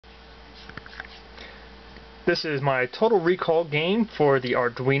This is my Total Recall game for the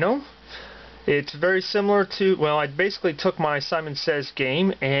Arduino. It's very similar to, well, I basically took my Simon Says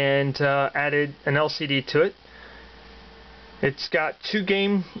game and added an LCD to it. It's got 2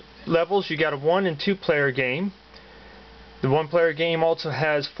 game levels. You got a 1 and 2 player game. The 1 player game also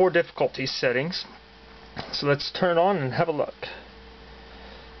has 4 difficulty settings. So let's turn on and have a look.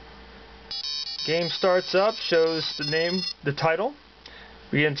 Game starts up, shows the name, the title.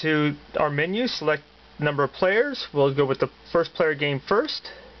 We get into our menu, select number of players. We'll go with the first player game first.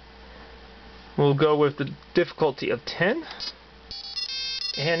 We'll go with the difficulty of 10.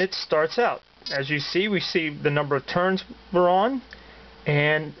 And it starts out. As you see, we see the number of turns we're on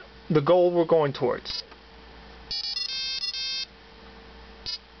and the goal we're going towards.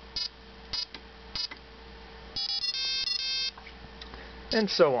 And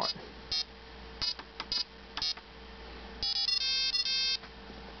so on.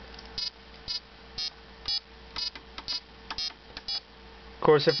 Of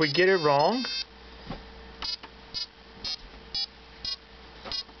course, if we get it wrong,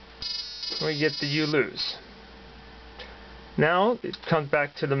 we get the you lose. Now it comes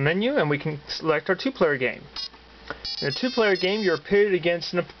back to the menu and we can select our 2-player game. In a 2-player game, you're pitted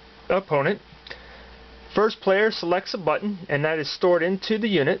against an opponent. First player selects a button and that is stored into the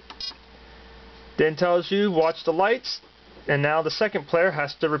unit. Then tells you watch the lights, and now the second player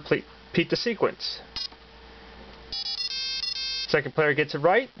has to repeat the sequence. Second player gets it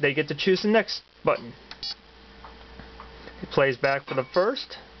right, they get to choose the next button. It plays back for the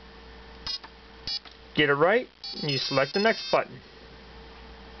first. Get it right, and you select the next button.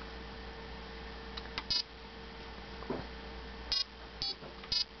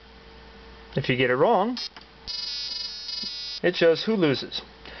 If you get it wrong, it shows who loses.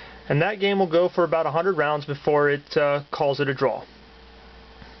 And that game will go for about 100 rounds before it calls it a draw.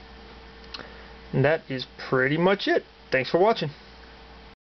 And that is pretty much it. Thanks for watching.